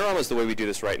 Xinerama is the way we do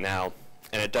this right now,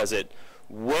 and it does it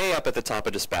way up at the top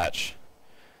of dispatch,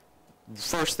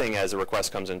 first thing as a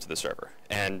request comes into the server,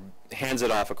 and hands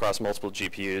it off across multiple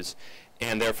GPUs.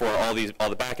 And therefore, all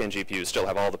the back-end GPUs still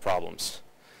have all the problems.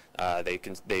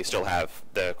 They still have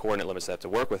the coordinate limits they have to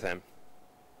work with them.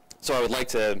 So I would like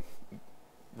to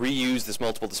reuse this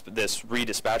this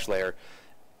redispatch layer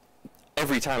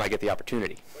every time I get the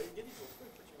opportunity. But you get it for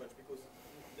free pretty much, because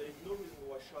there is no reason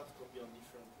why shards could be on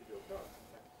different video cards. In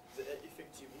fact, they're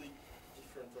effectively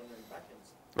different rendering backends.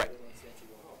 Right.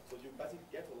 So you basically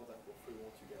get all of that for free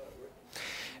once you get it working.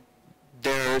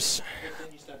 There's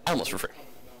almost for free.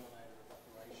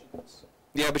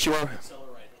 Yeah, but you are.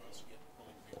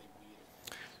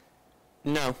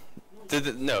 No,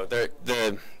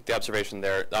 the observations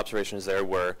there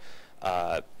were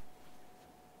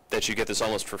the that you get this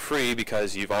almost for free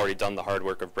because you've already done the hard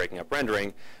work of breaking up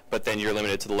rendering, but then you're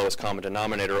limited to the lowest common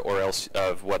denominator or else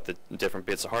of what the different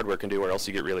bits of hardware can do, or else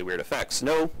you get really weird effects.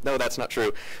 No, that's not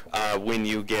true. When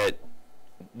we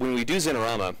do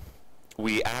Xinorama,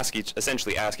 we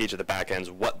essentially ask each of the backends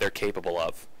what they're capable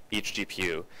of, each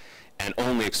GPU, and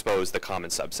only expose the common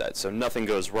subset. So nothing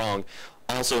goes wrong.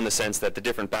 Also in the sense that the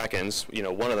different backends,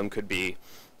 one of them could be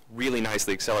really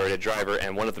nicely accelerated driver,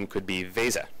 and one of them could be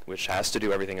VESA, which has to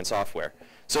do everything in software.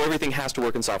 So everything has to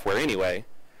work in software anyway.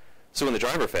 So when the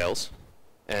driver fails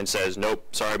and says,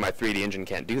 nope, sorry, my 3D engine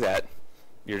can't do that,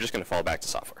 you're just going to fall back to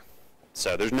software.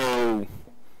 So there's no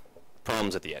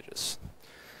problems at the edges,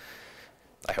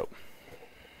 I hope.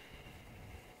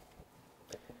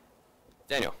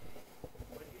 Daniel.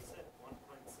 When you said 1.7,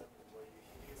 were you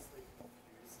hideously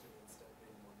confused and instead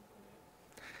being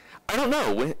 1.8? I don't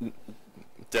know.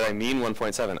 Did I mean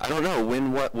 1.7? I don't know.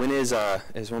 When is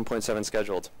 1.7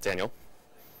 scheduled, Daniel?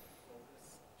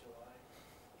 August,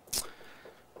 July?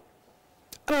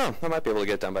 I don't know. I might be able to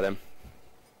get it done by then.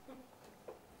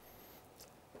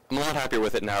 I'm a lot happier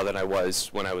with it now than I was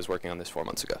when I was working on this 4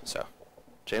 months ago. So,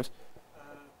 James? I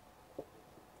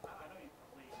know you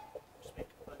probably just been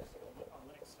focusing on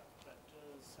Linux stuff, but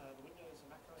does the Windows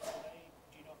and Mac OS today,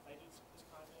 do you know if they do this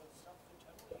kind of stuff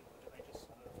internally, or do they just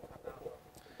sort of crap out?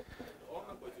 All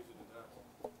Mac OS used to do that.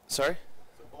 Sorry?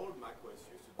 So all Mac OS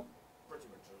used to pretty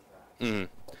much do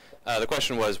that. The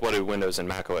question was, what do Windows and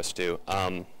Mac OS do?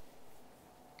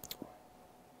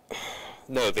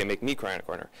 No, they make me cry in a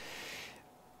corner.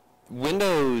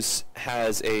 Windows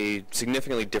has a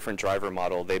significantly different driver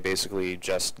model. They basically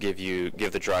just give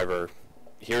the driver,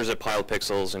 here's a pile of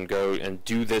pixels and go and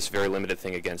do this very limited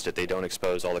thing against it. They don't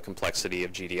expose all the complexity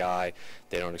of GDI.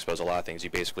 They don't expose a lot of things. You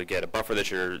basically get a buffer that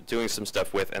you're doing some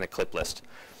stuff with and a clip list,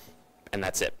 and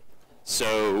that's it.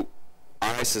 So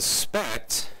I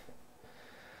suspect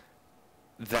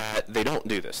that they don't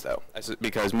do this though,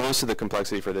 because most of the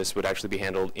complexity for this would actually be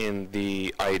handled in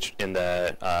the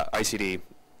ICD,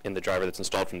 in the driver that's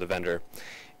installed from the vendor,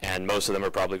 and most of them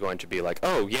are probably going to be like,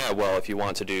 oh yeah, well if you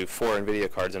want to do 4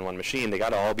 NVIDIA cards in one machine, they got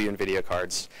to all be NVIDIA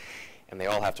cards, and they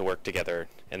all have to work together,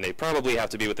 and they probably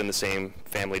have to be within the same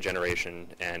family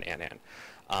generation, and.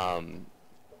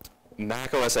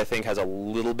 Mac OS I think has a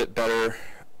little bit better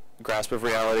grasp of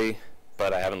reality,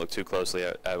 but I haven't looked too closely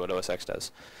at what OS X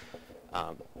does.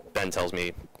 Ben tells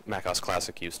me Mac OS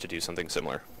Classic used to do something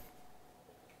similar.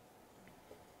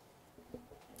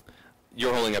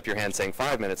 You're holding up your hand saying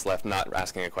 5 minutes left, not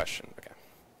asking a question. Okay.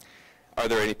 Are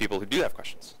there any people who do have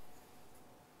questions?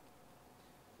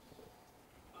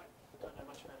 I don't know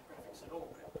much about graphics at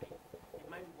all, but it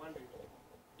made me wonder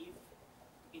if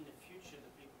in the future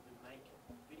the people who make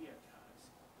video cards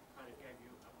kind of gave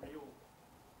you a real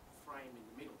frame in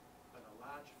the middle, but a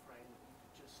large frame that you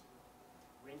could just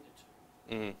render to.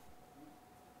 Mm-hmm.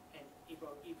 And if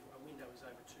a window is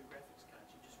over 2 graphics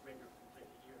cards, you just render it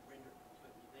completely here and render it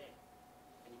completely there.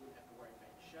 And you wouldn't have to worry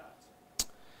about your shards.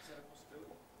 Is that a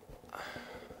possibility?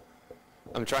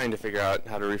 I'm trying to figure out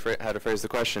how to phrase the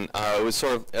question. It was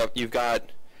sort of you've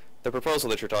got the proposal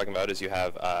that you're talking about is you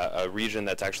have a region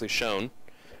that's actually shown,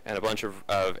 and a bunch of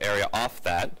area off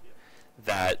that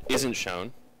isn't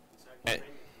shown. So if you render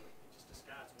it, it just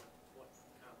discards what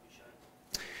can't be shown.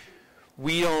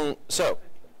 We don't. So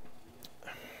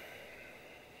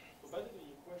Basically,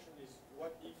 your question is,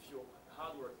 what if your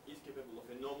hardware is capable of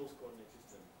enormous coordinate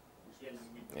system, which means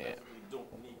we basically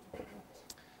don't need to do it.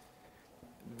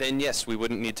 then yes, we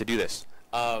wouldn't need to do this.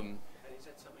 And is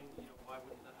that something, why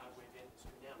wouldn't the hardware vendors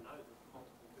who now know that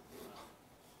multiple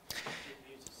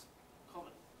GPUs is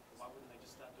common, why wouldn't they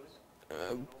just start doing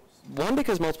it? One,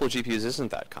 because multiple GPUs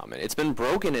isn't that common. It's been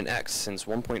broken in X since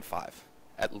 1.5,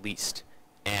 at least.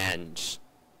 And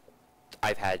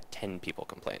I've had 10 people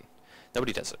complain.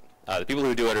 Nobody does it. The people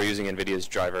who do it are using NVIDIA's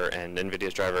driver, and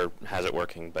NVIDIA's driver has it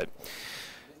working, but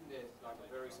Isn't there like a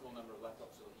very small number of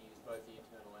laptops that use both the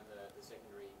internal and the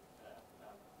secondary at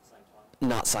the same time?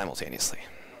 not simultaneously. Okay,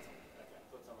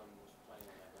 I thought someone was playing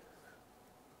on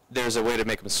that. There's a way to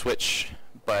make them switch,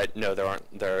 but no,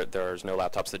 there's no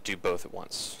laptops that do both at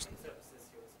once. Except for this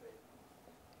USB.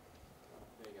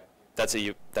 There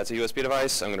you go. That's a USB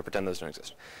device. I'm going to pretend those don't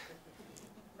exist.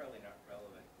 Probably not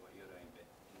relevant to what you're doing, but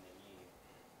in the new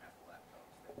Apple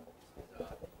laptops, there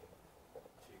are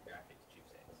 2 graphics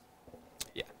chipsets.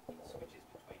 Yeah. It switches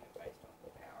between them based on the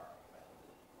power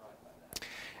availability, right like that.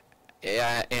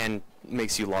 Yeah, and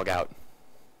makes you log out.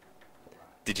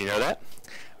 Did you know that?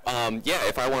 Yeah,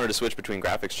 if I wanted to switch between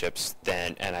graphics chips,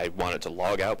 and I wanted to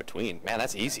log out between, man,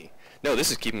 that's easy. No,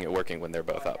 this is keeping it working when they're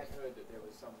both up. I had heard that there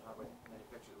was some hardware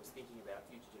manufacturer that was thinking about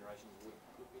future generations would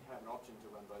have an option to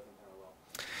run both both in parallel?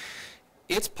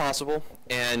 It's possible,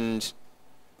 and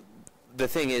the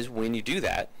thing is, when you do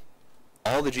that,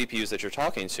 all the GPUs that you're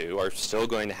talking to are still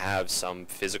going to have some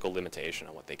physical limitation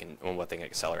on what they can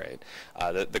accelerate.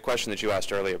 The question that you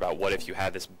asked earlier about what if you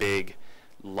had this big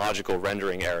logical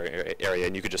rendering area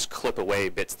and you could just clip away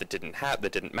bits that didn't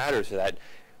matter to that.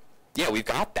 Yeah, we've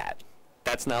got that.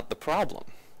 That's not the problem.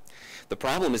 The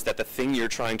problem is that the thing you're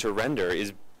trying to render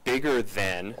is bigger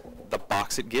than the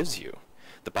box it gives you.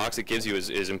 The box it gives you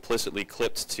is implicitly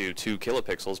clipped to 2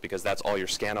 kilopixels because that's all your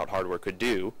scan-out hardware could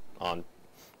do on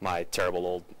my terrible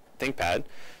old ThinkPad.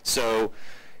 So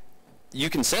you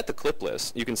can set the clip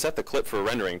list, you can set the clip for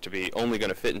rendering to be only going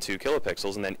to fit in 2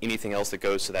 kilopixels, and then anything else that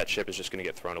goes to that chip is just going to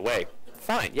get thrown away.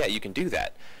 Fine, yeah, you can do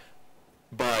that.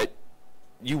 But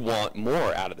you want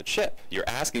more out of the chip. You're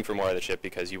asking for more out of the chip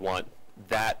because you want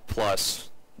that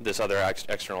plus this other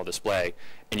external display,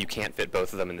 and you can't fit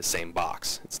both of them in the same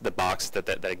box. It's the box that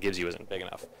it gives you isn't big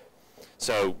enough.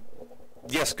 So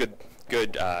yes, good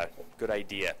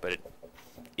idea, but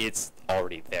it's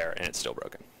already there and it's still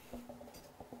broken.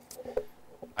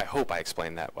 I hope I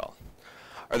explained that well.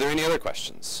 Are there any other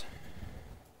questions?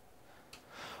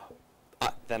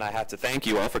 Then I have to thank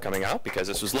you all for coming out because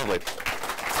this was lovely.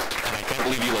 And I can't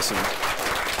believe you listened.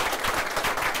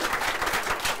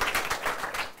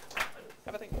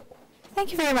 Have a thing.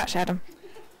 Thank you very much, Adam.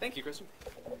 Thank you, Kristen.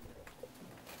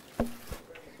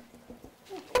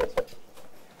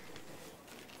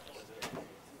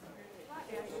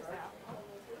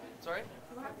 Sorry?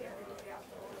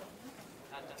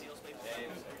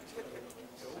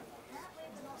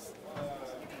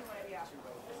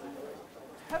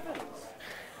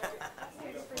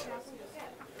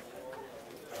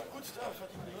 Good stuff.